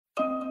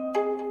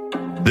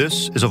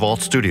This is a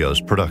Vault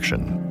Studios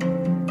production.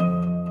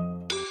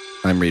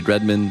 I'm Reed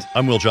Redmond.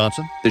 I'm Will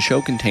Johnson. The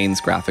show contains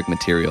graphic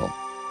material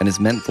and is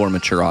meant for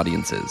mature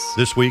audiences.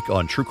 This week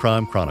on True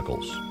Crime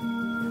Chronicles.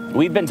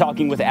 We've been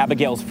talking with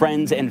Abigail's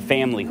friends and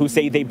family who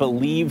say they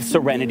believe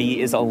Serenity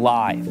is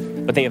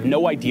alive, but they have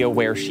no idea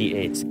where she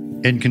is.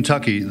 In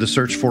Kentucky, the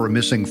search for a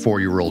missing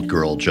 4-year-old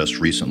girl just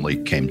recently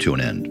came to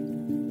an end.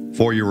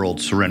 4-year-old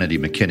Serenity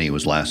McKinney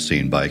was last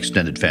seen by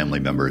extended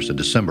family members in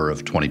December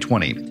of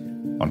 2020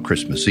 on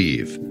Christmas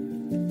Eve.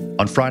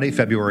 On Friday,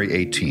 February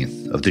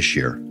 18th of this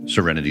year,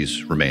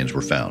 Serenity's remains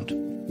were found.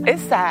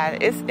 It's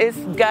sad. It's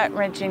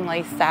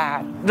gut-wrenchingly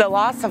sad. The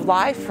loss of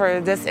life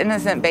for this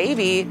innocent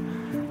baby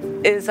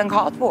is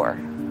uncalled for.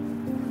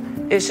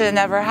 It should have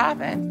never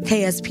happened.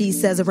 KSP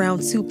says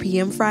around 2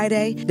 p.m.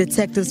 Friday,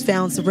 detectives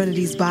found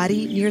Serenity's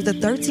body near the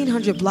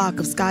 1300 block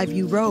of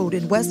Skyview Road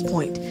in West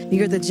Point,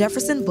 near the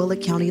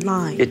Jefferson-Bullock County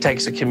line. It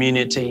takes a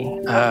community.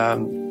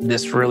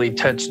 This really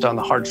touched on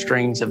the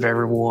heartstrings of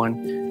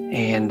everyone,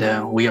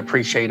 and we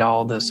appreciate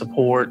all the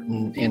support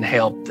and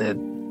help that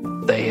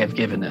they have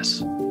given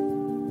us.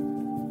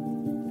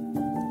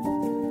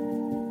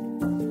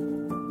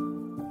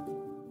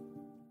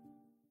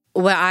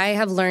 What I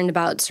have learned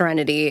about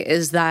Serenity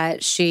is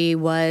that she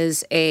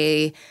was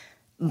a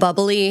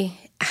bubbly,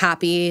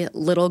 happy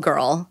little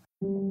girl.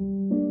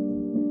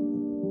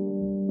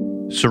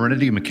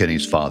 Serenity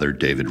McKinney's father,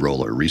 David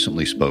Roller,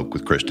 recently spoke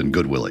with Kristen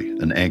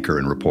Goodwillie, an anchor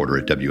and reporter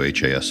at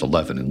WHAS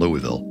 11 in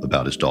Louisville,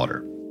 about his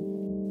daughter.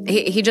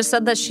 He just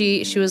said that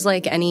she was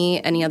like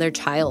any other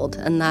child,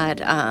 and that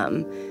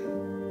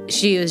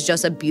she was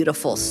just a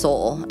beautiful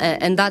soul.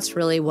 And that's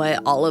really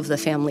what all of the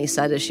family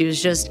said, is she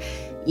was just,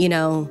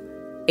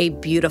 a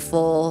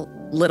beautiful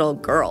little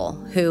girl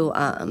who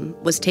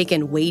was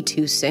taken way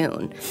too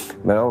soon.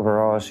 But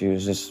overall, she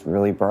was just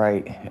really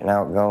bright and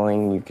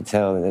outgoing. You could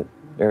tell that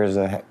there was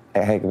a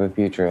heck of a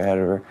future ahead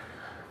of her.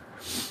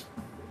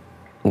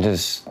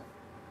 Just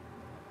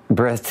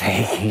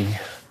breathtaking.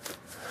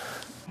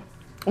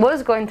 What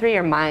was going through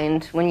your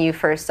mind when you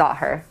first saw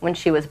her, when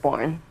she was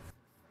born?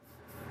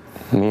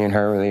 Me and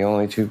her were the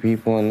only two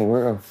people in the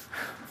world.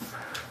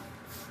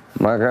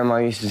 My grandma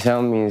used to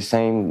tell me the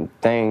same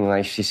thing,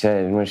 like she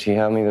said when she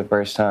held me the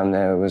first time,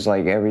 that it was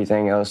like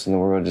everything else in the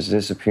world just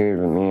disappeared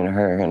with me and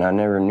her, and I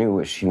never knew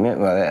what she meant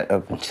by that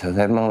up until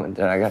that moment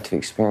that I got to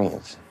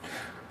experience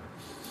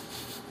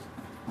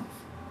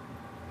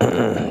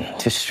it.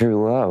 Just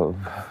true love.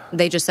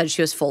 They just said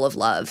she was full of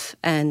love,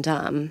 and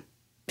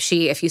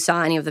if you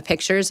saw any of the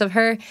pictures of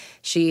her,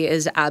 she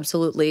is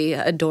absolutely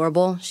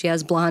adorable. She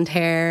has blonde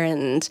hair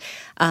and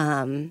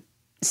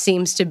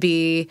seems to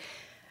be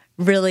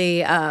really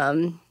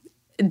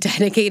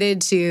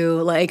dedicated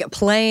to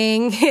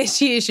playing.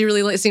 she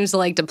really seems to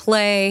like to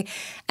play,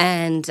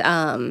 and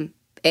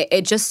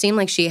it just seemed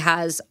like she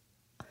has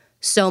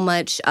so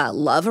much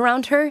love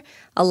around her.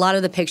 A lot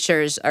of the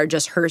pictures are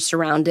just her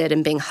surrounded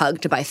and being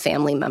hugged by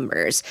family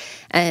members,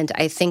 and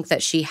I think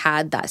that she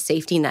had that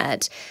safety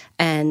net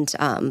and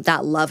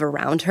that love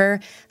around her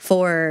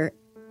for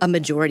a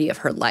majority of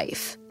her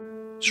life.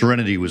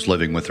 Serenity was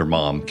living with her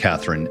mom,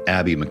 Catherine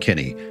Abby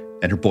McKinney,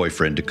 and her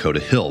boyfriend, Dakota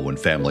Hill, when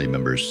family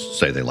members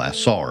say they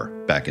last saw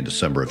her back in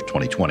December of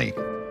 2020.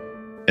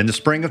 In the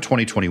spring of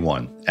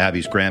 2021,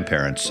 Abby's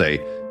grandparents say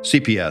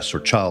CPS,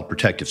 or Child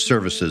Protective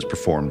Services,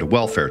 performed a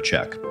welfare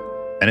check.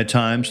 And at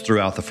times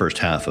throughout the first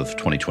half of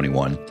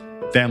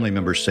 2021, family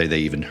members say they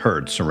even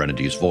heard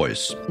Serenity's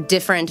voice.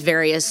 Different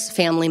various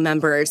family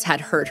members had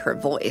heard her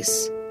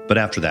voice. But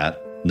after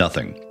that,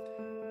 nothing.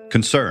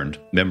 Concerned,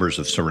 members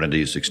of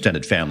Serenity's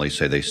extended family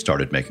say they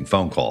started making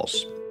phone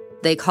calls.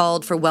 They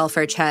called for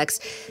welfare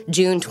checks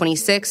June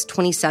 26th,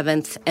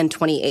 27th, and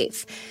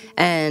 28th.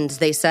 And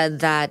they said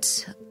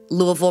that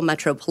Louisville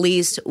Metro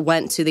Police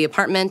went to the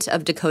apartment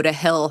of Dakota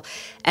Hill,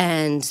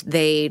 and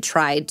they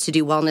tried to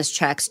do wellness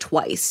checks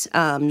twice.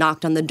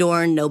 Knocked on the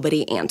door,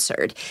 nobody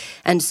answered.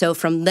 And so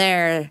from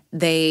there,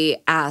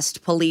 they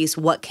asked police,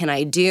 what can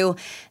I do?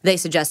 They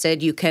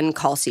suggested you can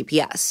call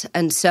CPS.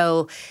 And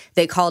so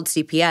they called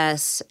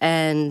CPS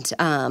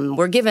and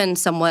were given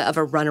somewhat of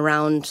a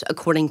runaround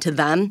according to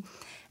them.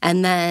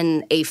 And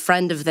then a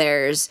friend of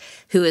theirs,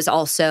 who is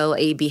also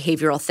a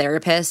behavioral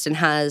therapist and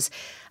has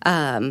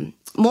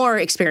more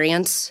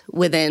experience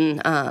within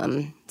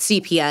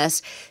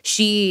CPS,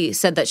 she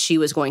said that she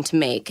was going to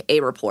make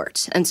a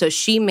report. And so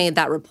she made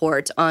that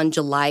report on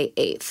July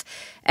 8th,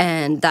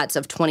 and that's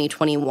of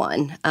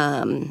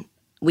 2021.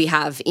 We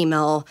have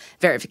email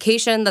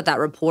verification that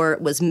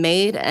report was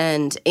made,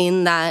 and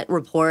in that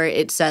report,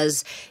 it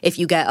says if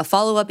you get a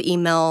follow-up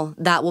email,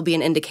 that will be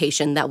an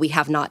indication that we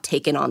have not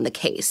taken on the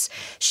case.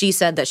 She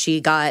said that she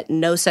got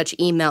no such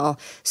email,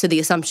 so the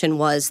assumption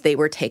was they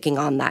were taking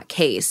on that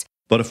case.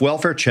 But if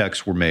welfare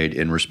checks were made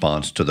in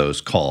response to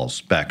those calls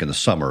back in the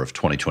summer of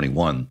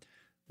 2021,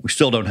 we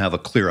still don't have a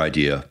clear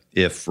idea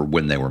if or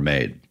when they were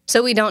made.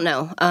 So we don't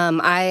know.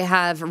 I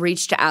have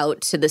reached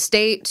out to the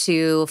state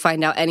to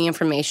find out any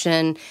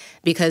information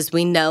because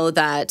we know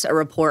that a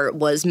report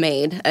was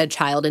made, a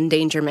child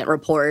endangerment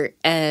report,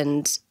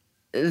 and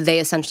they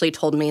essentially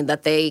told me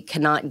that they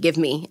cannot give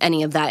me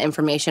any of that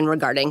information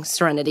regarding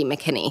Serenity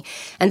McKinney.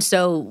 And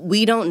so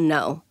we don't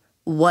know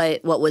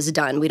what was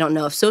done. We don't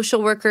know if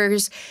social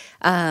workers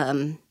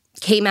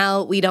came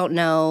out. We don't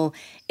know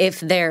if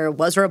there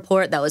was a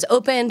report that was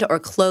opened or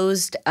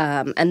closed.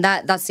 And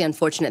that's the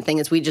unfortunate thing,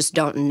 is we just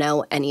don't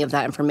know any of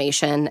that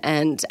information.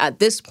 And at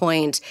this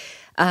point,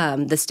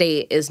 the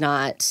state is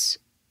not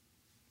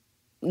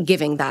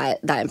giving that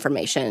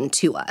information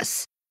to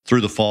us.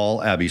 Through the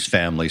fall, Abby's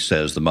family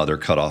says the mother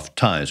cut off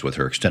ties with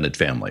her extended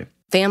family.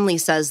 Family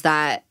says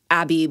that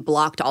Abby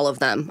blocked all of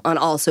them on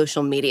all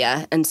social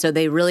media, and so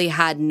they really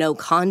had no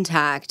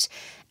contact,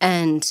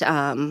 and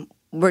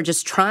were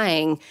just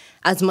trying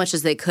as much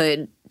as they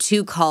could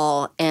to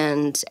call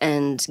and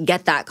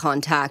get that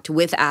contact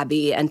with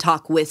Abby and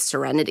talk with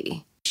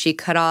Serenity. She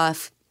cut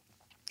off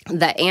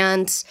the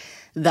aunt,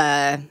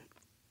 the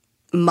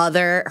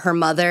mother, her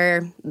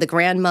mother, the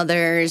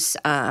grandmothers,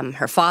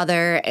 her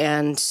father,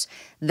 and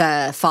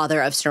the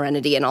father of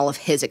Serenity and all of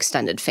his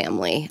extended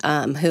family,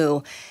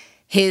 who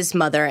his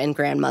mother and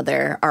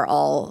grandmother are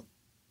all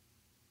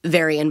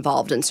very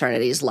involved in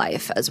Serenity's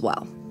life as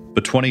well.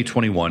 But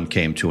 2021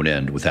 came to an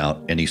end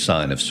without any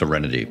sign of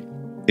Serenity.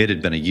 It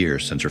had been a year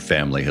since her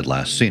family had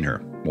last seen her,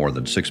 more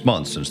than 6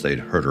 months since they'd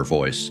heard her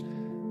voice.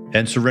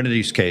 And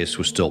Serenity's case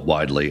was still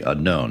widely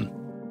unknown,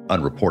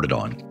 unreported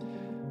on.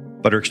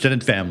 But her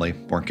extended family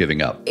weren't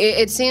giving up.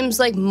 It seems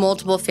like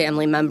multiple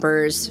family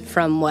members,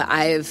 from what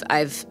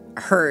I've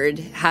heard,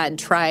 had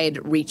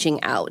tried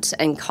reaching out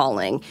and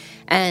calling.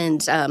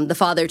 And the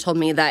father told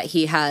me that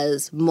he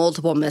has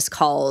multiple missed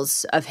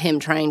calls of him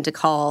trying to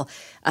call.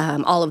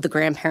 All of the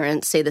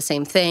grandparents say the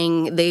same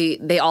thing.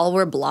 They all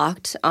were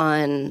blocked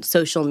on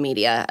social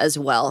media as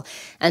well.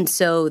 And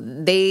so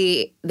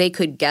they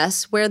could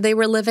guess where they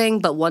were living,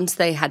 but once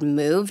they had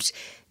moved,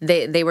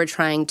 they were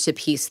trying to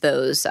piece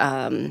those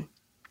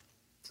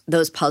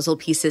puzzle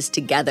pieces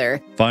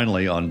together.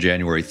 Finally, on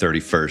January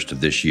 31st of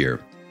this year,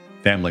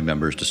 family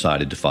members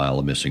decided to file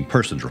a missing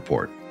persons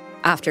report.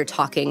 After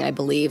talking, I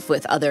believe,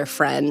 with other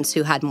friends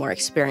who had more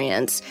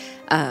experience,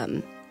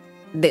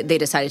 they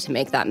decided to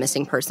make that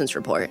missing persons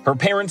report. Her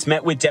parents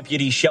met with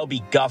Deputy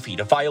Shelby Guffey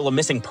to file a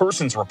missing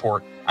persons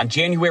report on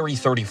January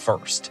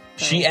 31st.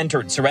 She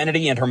entered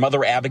Serenity and her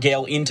mother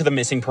Abigail into the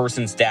missing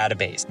persons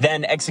database,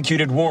 then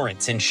executed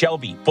warrants in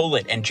Shelby,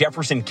 Bullitt, and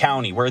Jefferson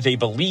County where they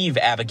believe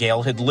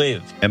Abigail had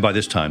lived. And by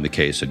this time, the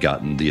case had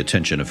gotten the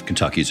attention of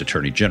Kentucky's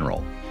Attorney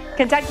General.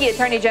 Kentucky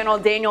Attorney General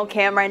Daniel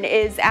Cameron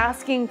is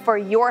asking for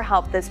your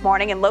help this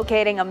morning in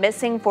locating a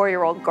missing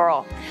 4-year-old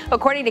girl.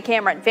 According to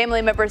Cameron,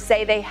 family members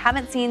say they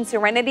haven't seen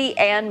Serenity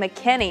Ann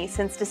McKinney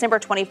since December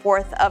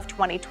 24th of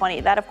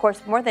 2020. That, of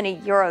course, more than a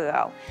year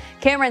ago.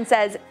 Cameron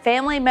says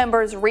family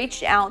members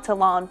reached out to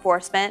law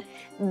enforcement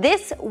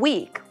this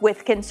week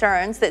with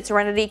concerns that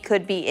Serenity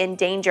could be in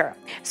danger.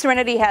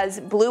 Serenity has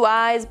blue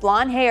eyes,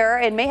 blonde hair,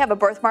 and may have a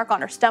birthmark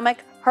on her stomach.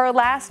 Her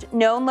last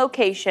known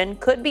location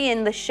could be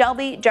in the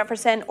Shelby,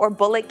 Jefferson, or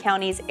Bullitt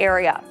counties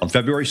area. On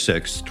February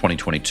 6,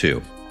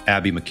 2022,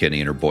 Abby McKinney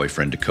and her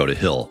boyfriend, Dakota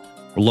Hill,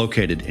 were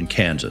located in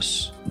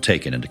Kansas and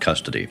taken into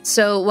custody.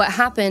 So what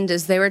happened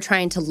is they were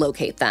trying to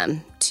locate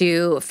them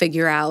to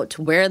figure out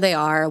where they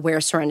are, where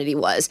Serenity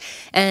was.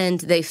 And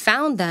they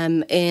found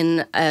them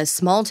in a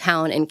small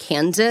town in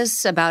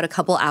Kansas, about a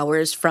couple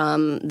hours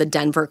from the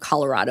Denver,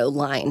 Colorado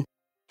line.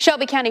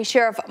 Shelby County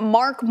Sheriff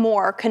Mark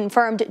Moore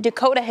confirmed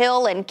Dakota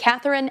Hill and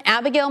Catherine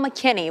Abigail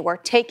McKinney were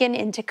taken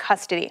into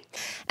custody.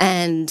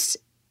 And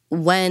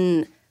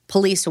when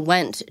police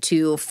went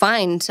to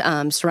find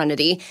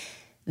Serenity,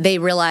 they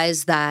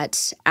realized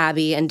that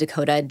Abby and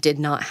Dakota did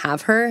not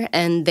have her,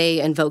 and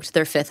they invoked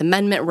their Fifth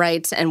Amendment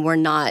rights and were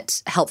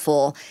not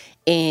helpful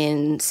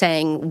in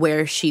saying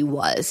where she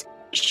was.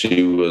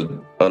 She was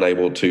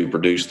unable to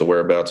produce the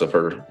whereabouts of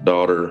her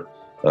daughter,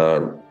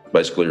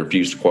 basically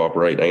refused to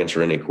cooperate and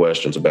answer any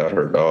questions about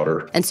her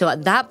daughter. And so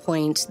at that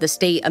point, the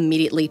state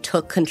immediately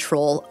took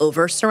control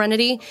over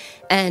Serenity,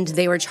 and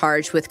they were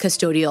charged with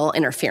custodial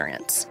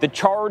interference. The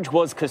charge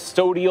was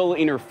custodial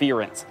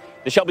interference.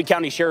 The Shelby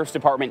County Sheriff's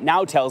Department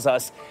now tells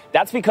us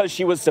that's because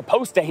she was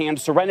supposed to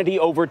hand Serenity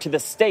over to the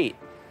state.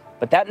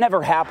 But that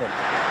never happened.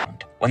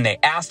 When they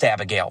asked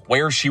Abigail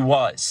where she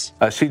was,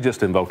 she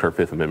just invoked her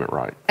Fifth Amendment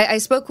right. I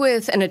spoke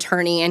with an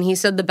attorney, and he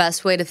said the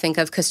best way to think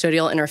of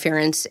custodial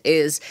interference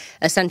is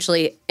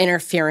essentially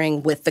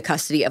interfering with the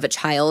custody of a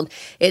child.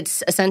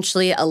 It's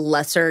essentially a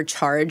lesser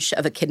charge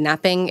of a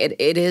kidnapping.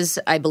 It is,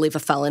 I believe, a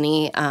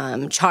felony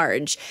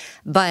charge,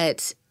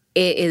 but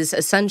it is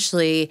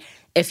essentially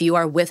if you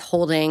are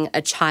withholding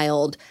a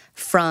child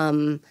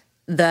from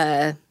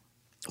the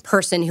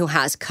person who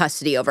has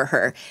custody over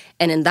her.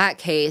 And in that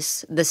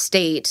case, the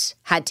state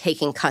had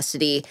taken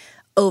custody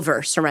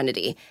over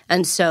Serenity.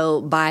 And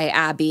so by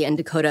Abby and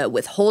Dakota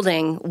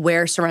withholding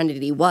where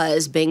Serenity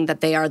was, being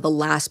that they are the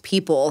last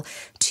people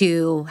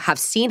to have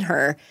seen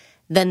her,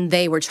 then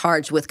they were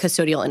charged with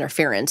custodial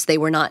interference. They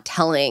were not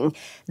telling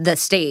the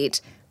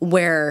state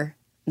where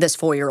this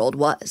 4-year-old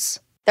was.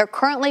 They're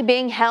currently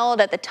being held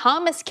at the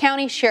Thomas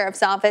County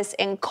Sheriff's Office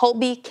in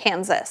Colby,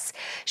 Kansas.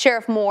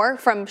 Sheriff Moore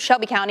from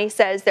Shelby County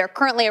says they're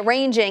currently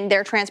arranging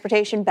their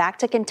transportation back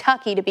to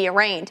Kentucky to be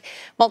arraigned.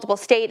 Multiple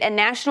state and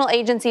national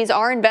agencies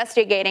are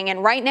investigating,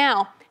 and right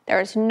now,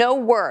 there is no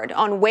word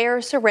on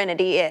where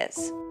Serenity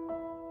is.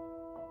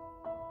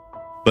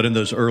 But in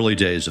those early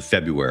days of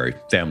February,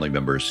 family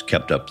members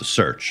kept up the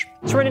search.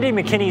 Serenity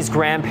McKinney's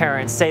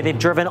grandparents say they've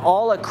driven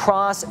all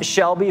across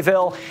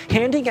Shelbyville,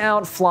 handing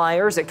out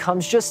flyers. It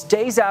comes just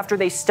days after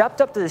they stepped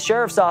up to the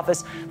sheriff's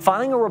office,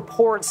 filing a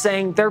report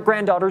saying their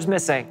granddaughter's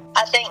missing.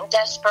 I think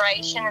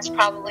desperation is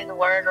probably the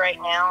word right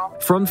now.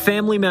 From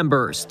family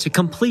members to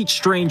complete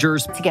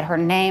strangers. To get her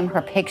name,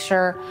 her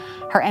picture,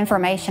 her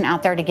information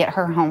out there to get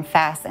her home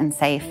fast and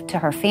safe to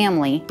her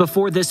family.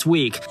 Before this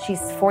week. She's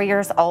 4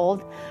 years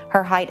old.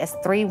 Her height is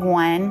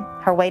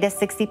 3'1". Her weight is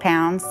 60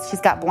 pounds.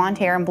 She's got blonde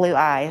hair and blue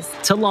eyes.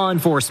 To law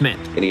enforcement.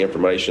 Any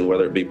information,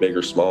 whether it be big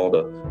or small,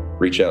 to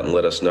reach out and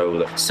let us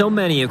know. So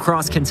many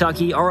across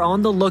Kentucky are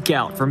on the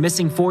lookout for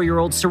missing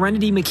 4-year-old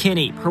Serenity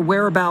McKinney. Her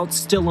whereabouts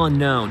still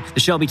unknown.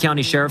 The Shelby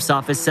County Sheriff's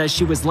Office says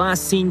she was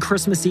last seen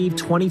Christmas Eve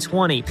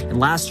 2020 and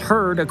last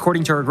heard,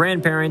 according to her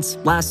grandparents,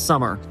 last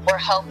summer. We're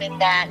hoping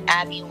that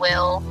Abby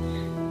will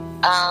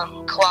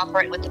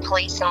cooperate with the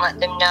police and let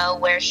them know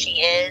where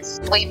she is.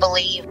 We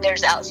believe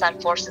there's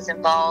outside forces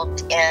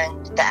involved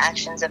in the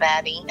actions of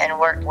Abby, and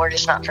we're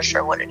just not for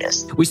sure what it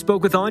is. We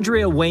spoke with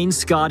Andrea Wayne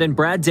Scott and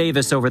Brad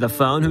Davis over the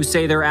phone, who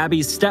say they're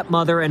Abby's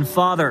stepmother and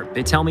father.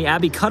 They tell me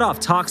Abby cut off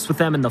talks with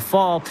them in the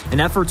fall,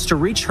 and efforts to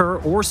reach her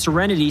or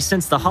Serenity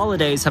since the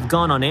holidays have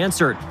gone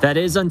unanswered. That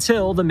is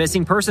until the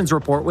missing persons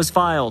report was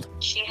filed.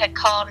 She had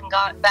called and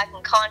got back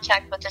in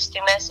contact with us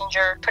through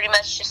Messenger, pretty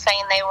much just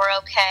saying they were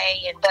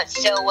okay, but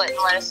still wouldn't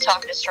let us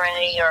talk to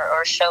Serenity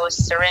or show us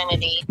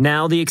Serenity.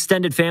 Now the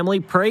extended family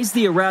prays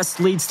the arrest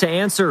leads to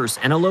answers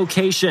and a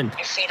location.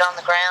 Your feet on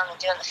the ground and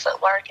doing the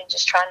footwork and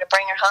just trying to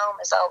bring her home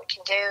is all we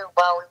can do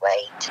while we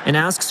wait. And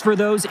asks for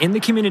those in the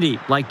community,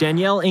 like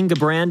Danielle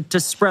Ingebrand, to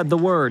spread the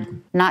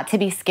word. Not to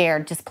be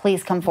scared, just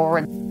please come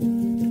forward.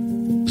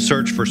 The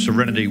search for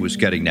Serenity was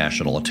getting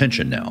national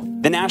attention now.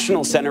 The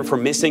National Center for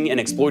Missing and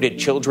Exploited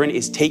Children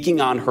is taking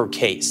on her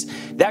case.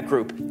 That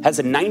group has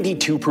a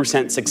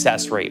 92%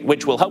 success rate,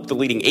 which will help the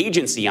leading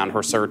agency on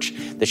her search,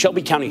 the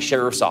Shelby County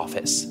Sheriff's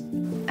Office.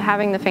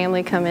 Having the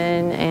family come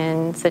in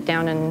and sit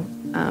down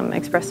and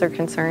express their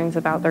concerns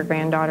about their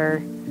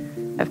granddaughter,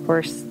 of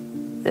course,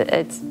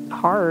 it's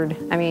hard.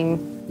 I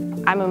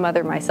mean, I'm a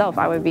mother myself.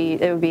 It would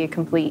be a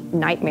complete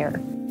nightmare.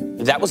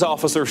 That was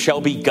Officer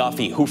Shelby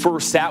Guffey, who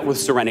first sat with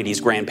Serenity's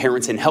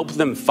grandparents and helped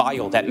them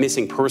file that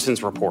missing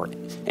persons report.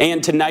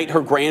 And tonight,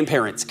 her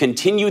grandparents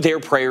continue their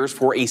prayers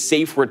for a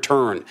safe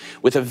return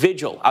with a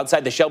vigil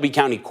outside the Shelby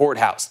County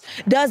Courthouse.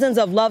 Dozens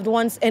of loved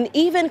ones and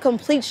even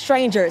complete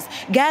strangers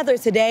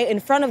gathered today in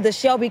front of the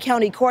Shelby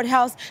County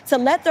Courthouse to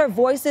let their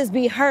voices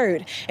be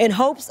heard in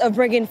hopes of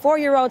bringing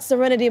 4-year-old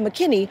Serenity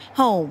McKinney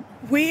home.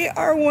 We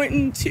are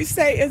wanting to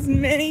say as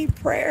many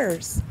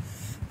prayers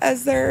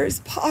as there is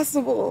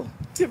possible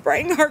to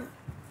bring our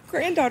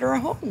granddaughter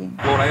home.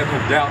 Lord, I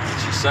have no doubt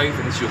that she's safe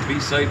and that she'll be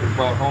safe and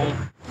brought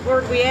home.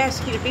 Lord, we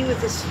ask you to be with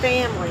this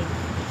family,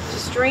 to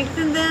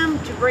strengthen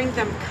them, to bring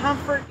them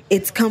comfort.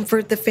 It's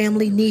comfort the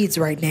family needs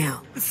right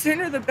now. The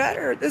sooner the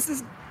better. This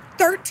is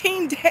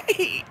 13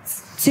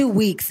 days. 2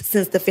 weeks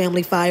since the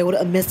family filed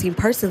a missing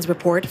persons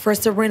report for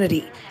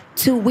Serenity.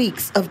 2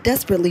 weeks of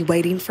desperately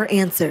waiting for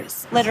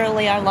answers.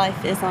 Literally, our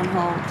life is on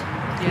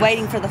hold,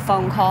 waiting for the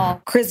phone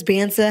call. Chris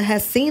Banza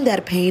has seen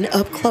that pain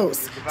up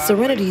close.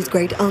 Serenity's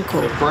great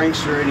uncle. Bring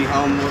Serenity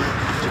home, Lord,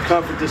 to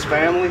comfort this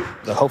family.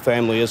 The whole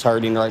family is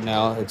hurting right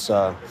now. It's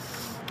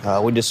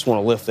we just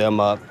want to lift them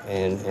up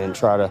and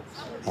try to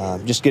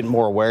just get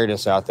more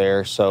awareness out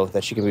there so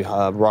that she can be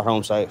brought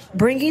home safe.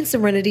 Bringing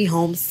Serenity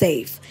home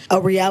safe, a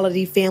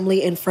reality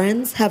family and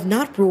friends have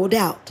not ruled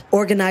out.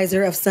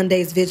 Organizer of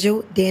Sunday's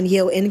vigil,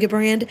 Danielle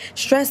Ingebrand,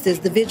 stresses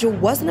the vigil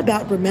wasn't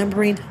about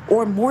remembering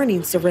or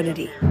mourning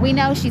Serenity. We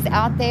know she's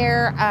out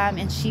there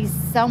and she's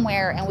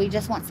somewhere, and we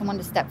just want someone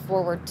to step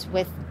forward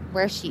with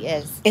where she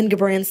is.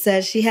 Ingebrand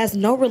says she has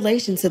no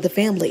relation to the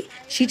family.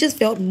 She just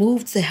felt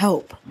moved to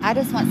help. I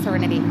just want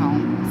Serenity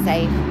home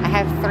safe. I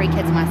have 3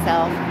 kids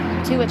myself,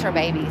 2 which are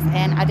babies,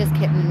 and I just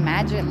couldn't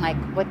imagine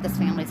what this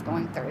family's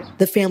going through.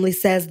 The family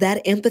says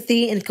that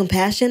empathy and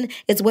compassion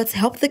is what's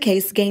helped the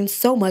case gain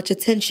so much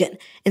attention,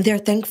 and they're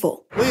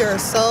thankful. We are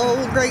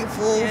so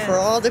grateful for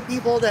all the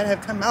people that have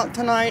come out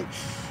tonight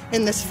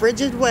in this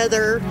frigid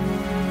weather.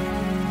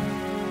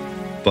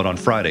 But on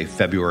Friday,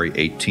 February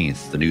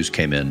 18th, the news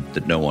came in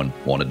that no one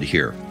wanted to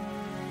hear.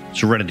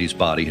 Serenity's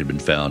body had been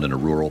found in a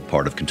rural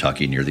part of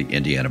Kentucky near the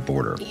Indiana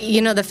border.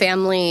 You know, the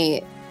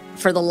family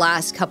for the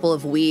last couple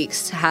of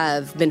weeks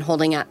have been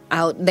holding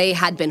out. They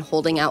had been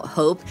holding out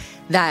hope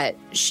that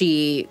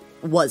she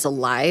was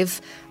alive.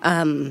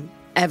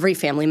 Every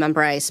family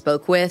member I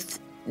spoke with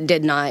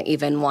did not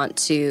even want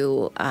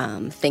to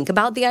think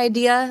about the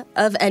idea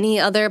of any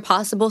other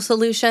possible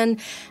solution.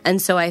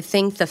 And so I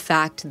think the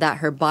fact that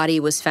her body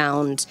was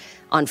found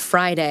on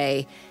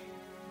Friday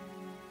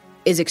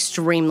is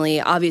extremely,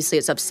 obviously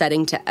it's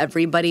upsetting to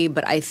everybody,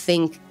 but I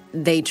think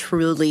they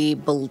truly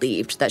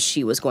believed that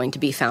she was going to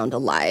be found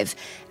alive.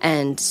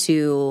 And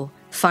to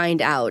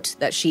find out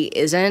that she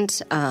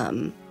isn't,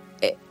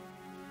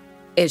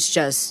 it's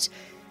just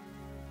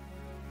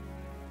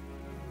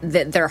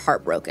that they're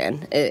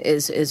heartbroken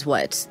is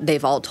what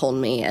they've all told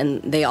me.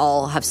 And they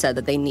all have said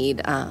that they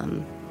need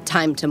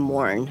time to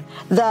mourn.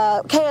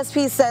 The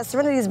KSP says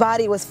Serenity's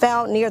body was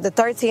found near the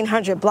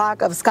 1300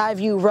 block of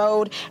Skyview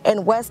Road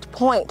in West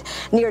Point,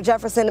 near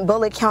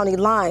Jefferson-Bullitt County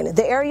line.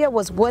 The area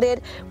was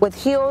wooded with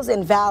hills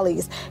and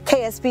valleys.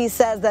 KSP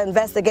says the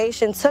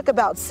investigation took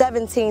about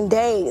 17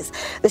 days.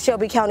 The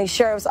Shelby County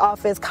Sheriff's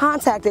Office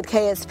contacted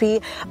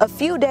KSP a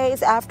few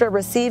days after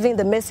receiving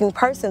the missing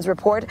persons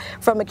report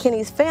from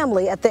McKinney's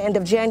family at the end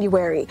of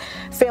January.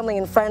 Family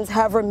and friends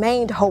have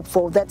remained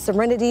hopeful that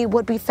Serenity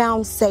would be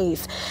found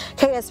safe.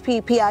 KSP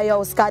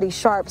PIO Scotty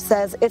Sharp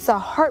says it's a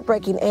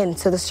heartbreaking end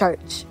to the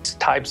search. These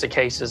types of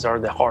cases are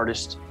the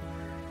hardest,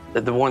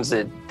 the ones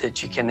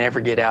that you can never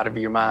get out of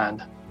your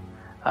mind.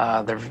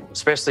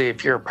 Especially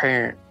if you're a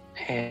parent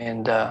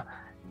and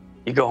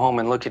you go home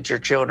and look at your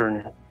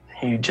children,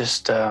 you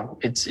just,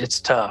 it's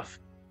tough.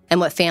 And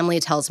what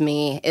family tells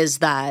me is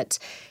that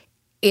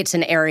it's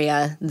an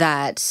area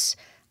that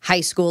high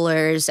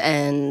schoolers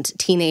and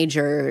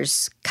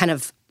teenagers kind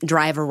of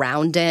drive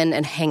around in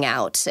and hang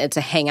out. It's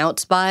a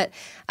hangout spot,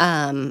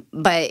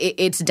 but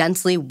it's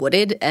densely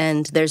wooded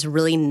and there's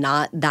really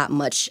not that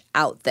much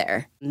out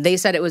there. They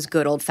said it was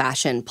good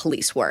old-fashioned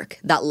police work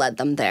that led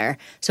them there.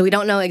 So we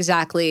don't know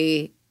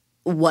exactly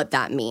what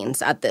that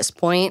means at this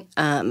point,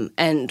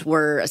 and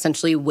we're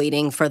essentially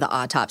waiting for the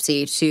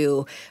autopsy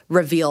to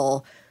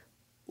reveal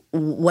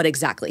what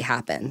exactly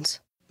happened.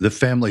 The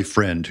family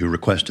friend who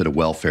requested a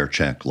welfare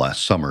check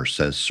last summer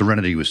says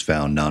Serenity was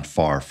found not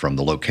far from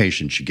the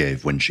location she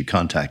gave when she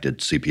contacted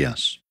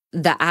CPS.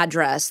 The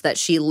address that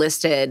she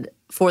listed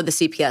for the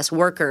CPS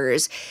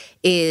workers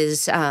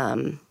is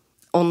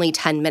only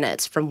 10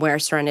 minutes from where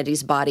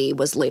Serenity's body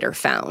was later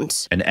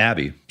found. And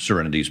Abby,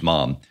 Serenity's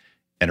mom,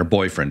 and her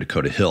boyfriend,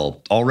 Dakota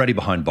Hill, already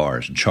behind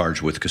bars and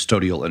charged with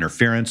custodial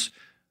interference,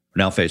 are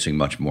now facing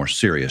much more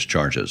serious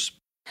charges.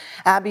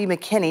 Abby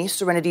McKinney,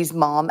 Serenity's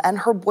mom, and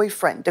her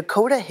boyfriend,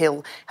 Dakota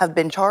Hill, have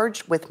been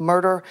charged with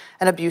murder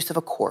and abuse of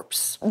a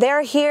corpse.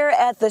 They're here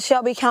at the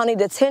Shelby County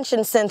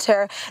Detention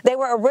Center. They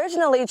were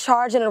originally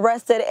charged and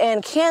arrested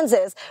in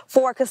Kansas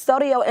for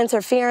custodial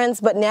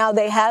interference, but now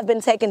they have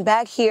been taken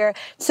back here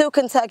to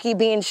Kentucky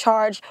being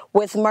charged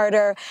with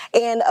murder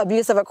and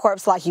abuse of a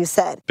corpse, like you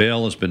said.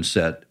 Bail has been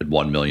set at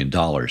 $1 million.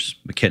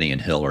 McKinney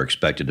and Hill are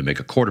expected to make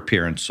a court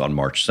appearance on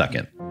March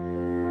 2nd.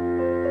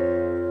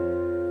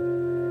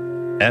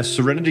 As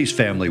Serenity's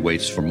family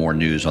waits for more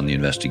news on the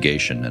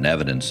investigation and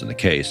evidence in the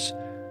case,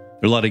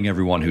 they're letting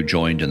everyone who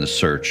joined in the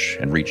search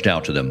and reached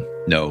out to them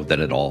know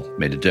that it all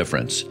made a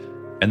difference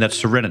and that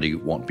Serenity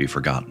won't be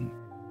forgotten.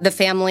 The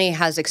family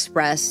has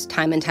expressed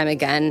time and time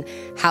again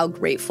how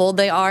grateful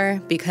they are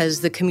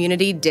because the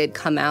community did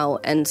come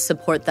out and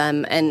support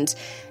them, and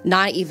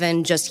not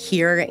even just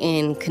here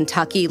in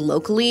Kentucky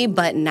locally,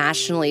 but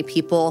nationally.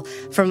 People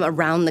from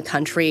around the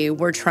country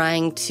were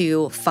trying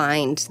to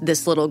find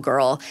this little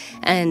girl,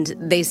 and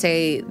they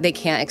say they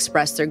can't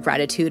express their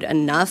gratitude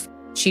enough.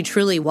 She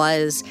truly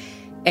was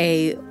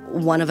a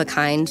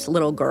one-of-a-kind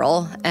little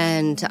girl,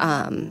 and,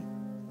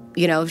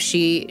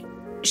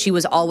 she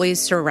was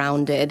always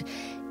surrounded.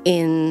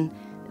 In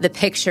the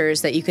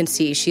pictures that you can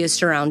see, she is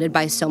surrounded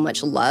by so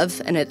much love,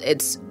 and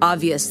it's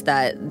obvious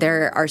that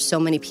there are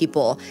so many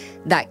people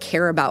that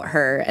care about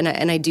her. And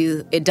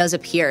it does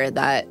appear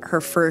that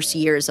her first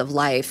years of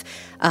life,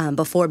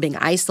 before being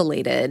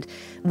isolated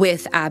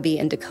with Abby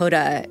and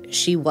Dakota,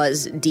 she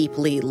was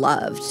deeply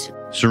loved.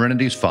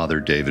 Serenity's father,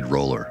 David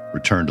Roller,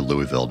 returned to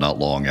Louisville not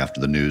long after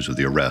the news of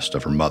the arrest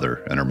of her mother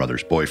and her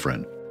mother's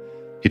boyfriend.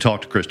 He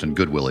talked to Kristen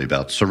Goodwillie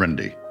about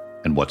Serenity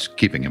and what's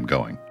keeping him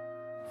going.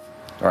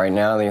 Right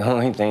now, the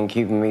only thing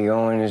keeping me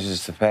going is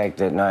just the fact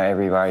that not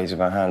everybody's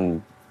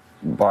behind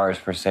bars,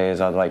 per se, as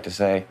I'd like to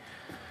say.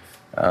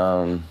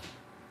 I'll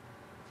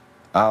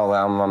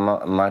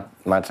allow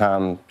my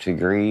time to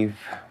grieve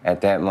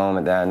at that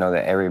moment that I know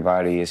that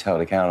everybody is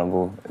held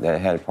accountable that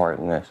had a part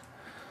in this.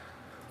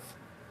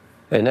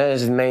 And that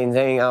is the main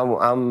thing.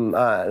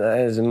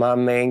 That is my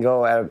main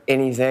goal out of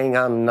anything.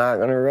 I'm not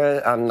gonna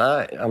rest. I'm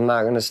not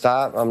gonna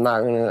stop. I'm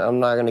not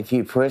gonna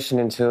keep pushing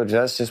until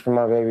justice for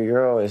my baby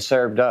girl is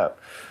served up.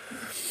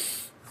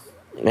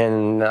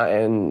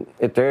 And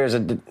if there is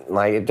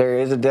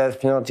a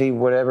death penalty,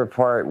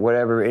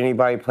 whatever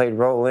anybody played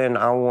role in,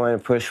 I want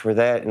to push for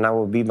that, and I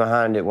will be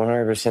behind it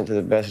 100% to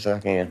the best I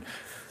can.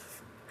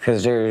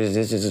 Because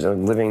this is a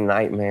living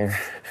nightmare.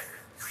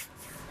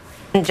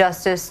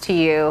 Justice to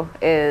you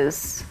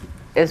is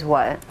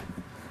what?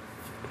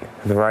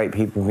 The right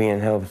people being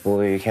held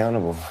fully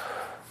accountable.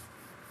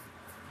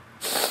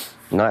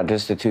 Not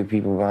just the two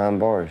people behind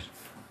bars.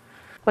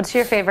 What's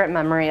your favorite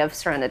memory of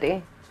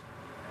Serenity?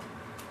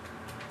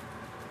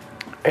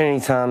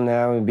 Anytime that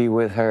I would be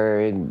with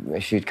her,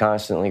 she'd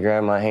constantly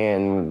grab my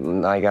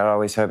hand. Like, I'd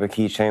always have a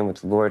keychain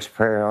with the Lord's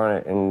Prayer on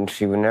it, and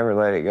she would never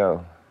let it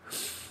go.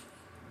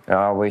 I'd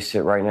always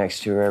sit right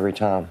next to her every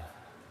time.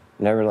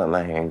 Never let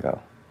my hand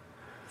go.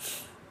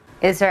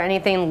 Is there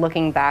anything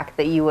looking back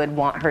that you would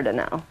want her to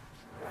know?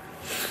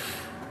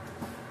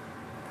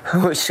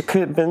 I wish I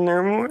could have been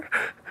there more.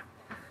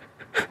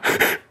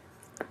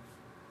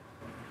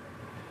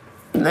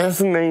 That's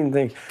the main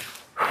thing.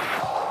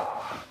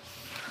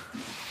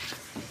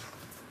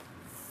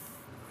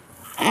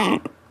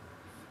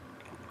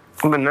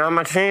 But now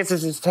my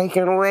chances is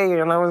taken away,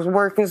 and I was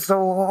working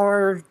so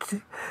hard.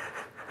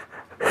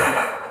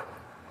 I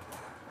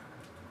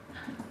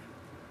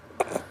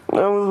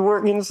was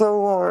working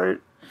so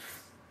hard.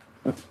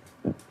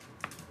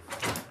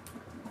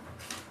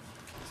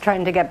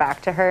 Trying to get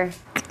back to her?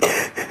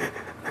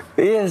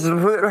 Yes, to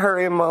put her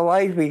in my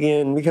life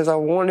again, because I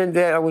wanted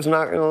that. I was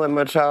not going to let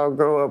my child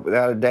grow up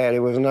without a dad.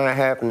 It was not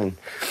happening.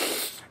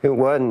 It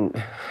wasn't.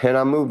 And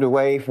I moved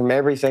away from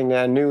everything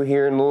that I knew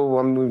here in Louisville.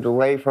 I moved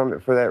away from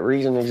it for that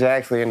reason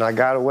exactly. And I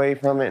got away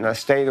from it, and I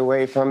stayed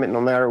away from it no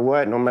matter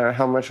what, no matter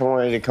how much I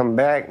wanted to come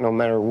back, no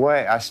matter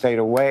what. I stayed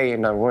away,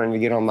 and I wanted to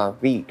get on my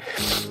feet.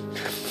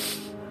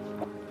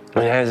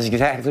 And that's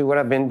exactly what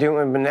I've been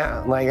doing. But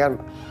now, like,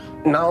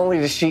 not only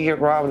did she get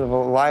robbed of a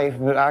life,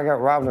 but I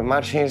got robbed of my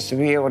chance to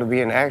be able to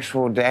be an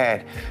actual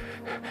dad.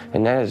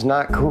 And that is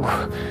not cool.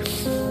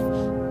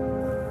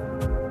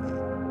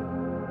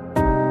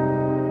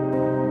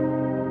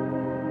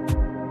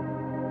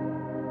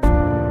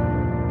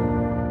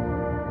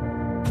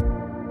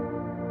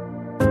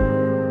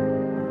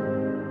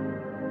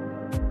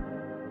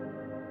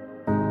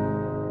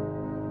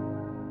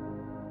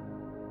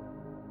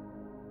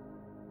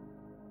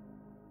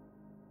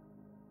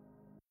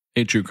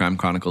 Hey, True Crime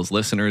Chronicles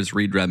listeners,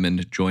 Reed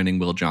Redmond joining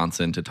Will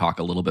Johnson to talk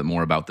a little bit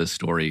more about this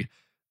story.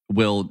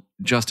 Will,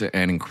 just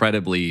an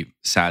incredibly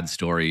sad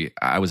story.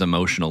 I was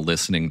emotional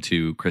listening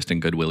to Kristen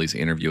Goodwilly's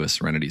interview with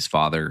Serenity's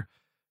father.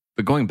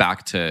 But going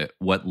back to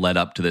what led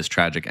up to this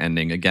tragic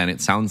ending, again,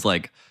 it sounds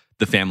like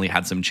the family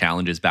had some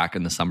challenges back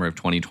in the summer of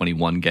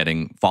 2021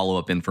 getting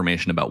follow-up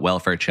information about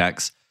welfare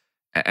checks.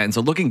 And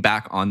so looking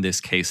back on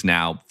this case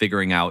now,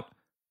 figuring out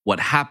what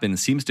happened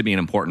seems to be an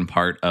important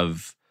part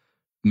of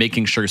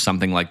making sure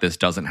something like this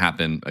doesn't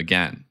happen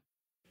again.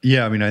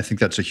 Yeah, I mean, I think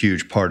that's a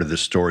huge part of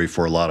this story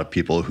for a lot of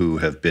people who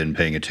have been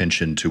paying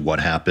attention to what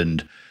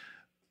happened.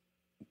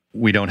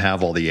 We don't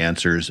have all the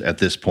answers at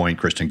this point.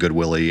 Kristen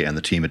Goodwilly and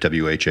the team at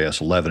WHAS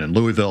 11 in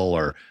Louisville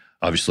are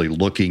obviously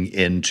looking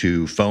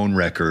into phone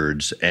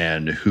records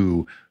and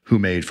who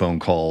made phone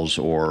calls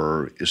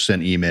or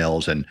sent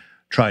emails and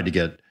tried to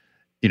get,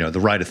 the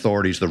right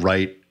authorities, the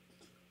right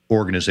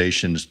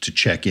organizations to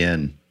check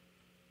in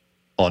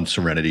on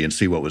Serenity and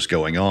see what was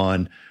going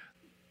on.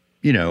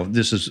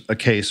 This is a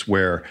case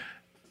where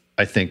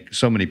I think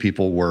so many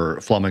people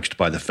were flummoxed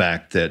by the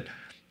fact that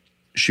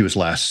she was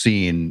last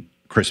seen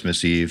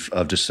Christmas Eve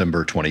of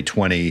December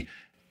 2020.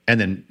 And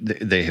then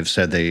they have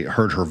said they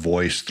heard her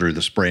voice through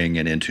the spring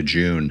and into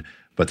June,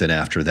 but then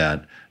after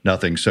that,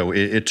 nothing. So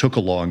it took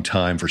a long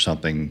time for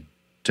something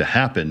to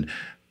happen.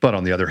 But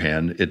on the other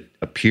hand, it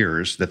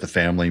appears that the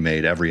family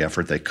made every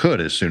effort they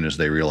could as soon as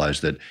they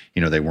realized that,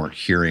 they weren't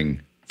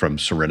hearing from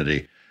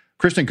Serenity.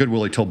 Kristen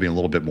Goodwilly told me a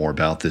little bit more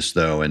about this,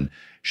 though, and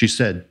she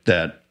said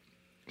that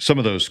some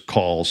of those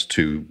calls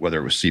to whether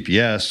it was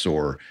CPS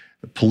or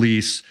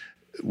police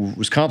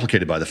was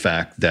complicated by the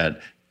fact that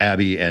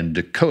Abby and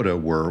Dakota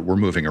were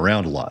moving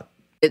around a lot.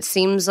 It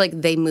seems like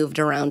they moved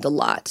around a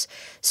lot.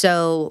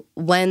 So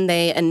when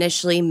they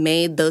initially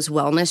made those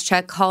wellness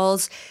check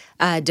calls,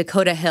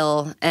 Dakota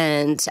Hill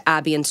and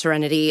Abby and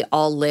Serenity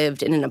all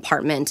lived in an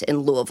apartment in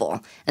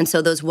Louisville. And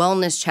so those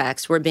wellness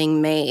checks were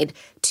being made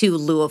to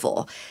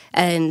Louisville.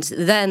 And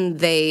then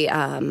they,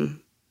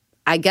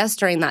 I guess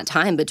during that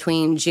time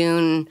between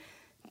June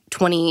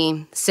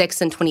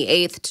 26th and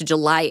 28th to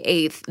July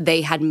 8th,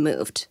 they had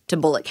moved to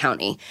Bullitt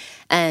County.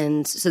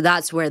 And so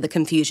that's where the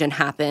confusion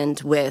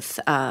happened with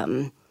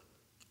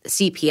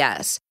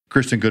CPS.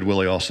 Kristen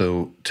Goodwilly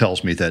also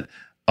tells me that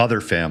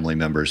other family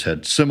members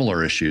had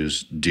similar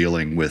issues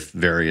dealing with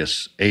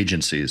various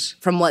agencies.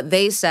 From what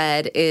they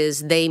said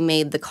is they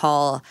made the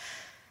call,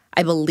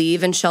 I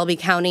believe, in Shelby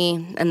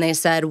County, and they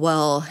said,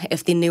 well,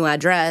 if the new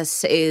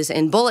address is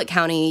in Bullitt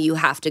County, you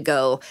have to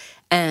go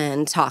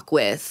and talk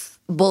with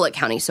Bullitt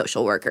County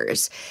social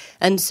workers.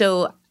 And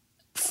so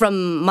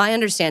from my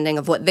understanding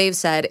of what they've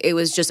said, it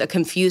was just a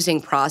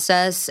confusing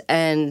process.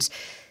 And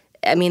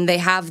I mean, they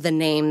have the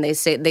name. They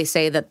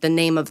say that the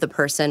name of the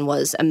person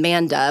was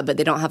Amanda, but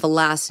they don't have a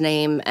last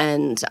name,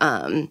 and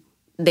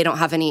they don't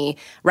have any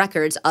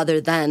records other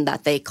than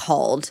that they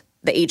called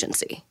the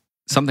agency.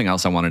 Something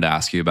else I wanted to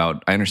ask you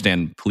about. I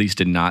understand police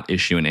did not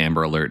issue an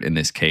Amber Alert in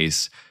this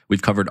case.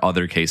 We've covered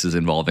other cases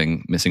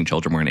involving missing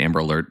children where an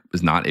Amber Alert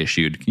was not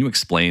issued. Can you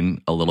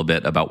explain a little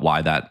bit about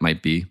why that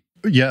might be?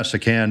 Yes, I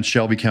can.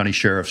 Shelby County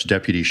Sheriff's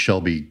Deputy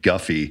Shelby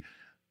Guffey,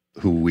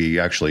 who we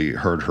actually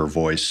heard her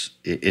voice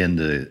in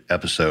the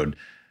episode,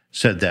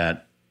 said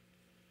that,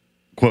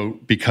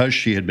 Quote, because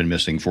she had been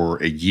missing for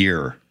a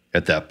year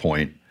at that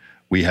point,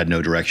 we had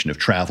no direction of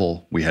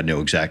travel. We had no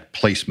exact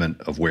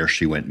placement of where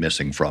she went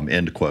missing from,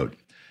 end quote.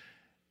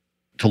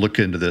 To look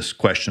into this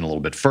question a little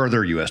bit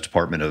further, U.S.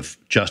 Department of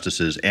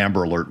Justice's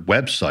Amber Alert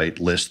website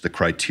lists the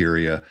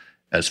criteria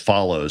as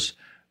follows.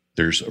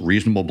 There's a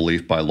reasonable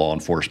belief by law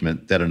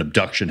enforcement that an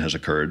abduction has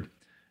occurred,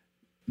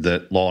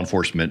 that law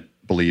enforcement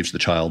believes the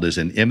child is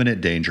in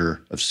imminent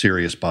danger of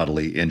serious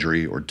bodily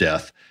injury or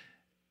death.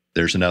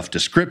 There's enough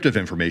descriptive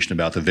information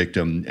about the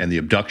victim and the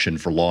abduction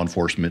for law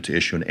enforcement to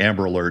issue an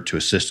Amber Alert to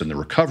assist in the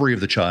recovery of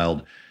the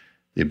child.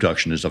 The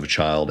abduction is of a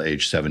child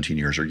aged 17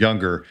 years or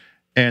younger,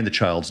 and the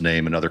child's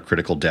name and other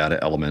critical data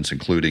elements,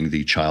 including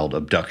the child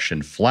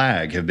abduction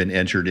flag, have been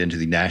entered into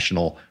the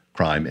National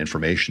Crime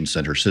Information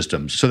Center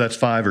system. So that's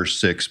 5 or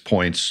 6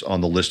 points on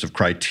the list of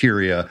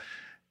criteria,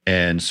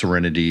 and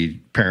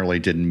Serenity apparently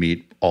didn't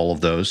meet all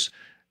of those.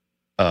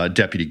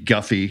 Deputy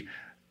Guffey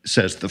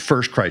says the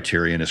first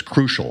criterion is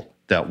crucial,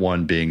 that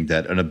one being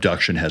that an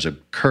abduction has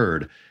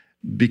occurred,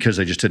 because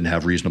they just didn't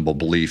have reasonable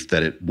belief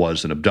that it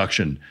was an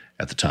abduction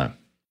at the time.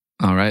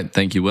 All right.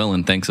 Thank you, Will.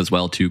 And thanks as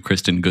well to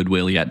Kristen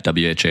Goodwillie at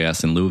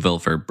WHAS in Louisville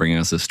for bringing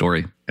us this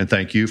story. And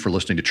thank you for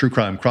listening to True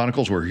Crime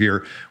Chronicles. We're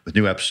here with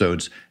new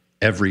episodes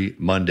every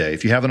Monday.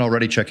 If you haven't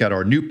already, check out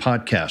our new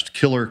podcast,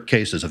 Killer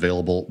Cases,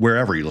 available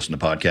wherever you listen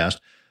to podcasts.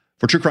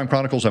 For True Crime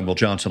Chronicles, I'm Will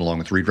Johnson along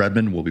with Reed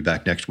Redmond. We'll be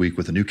back next week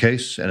with a new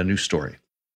case and a new story.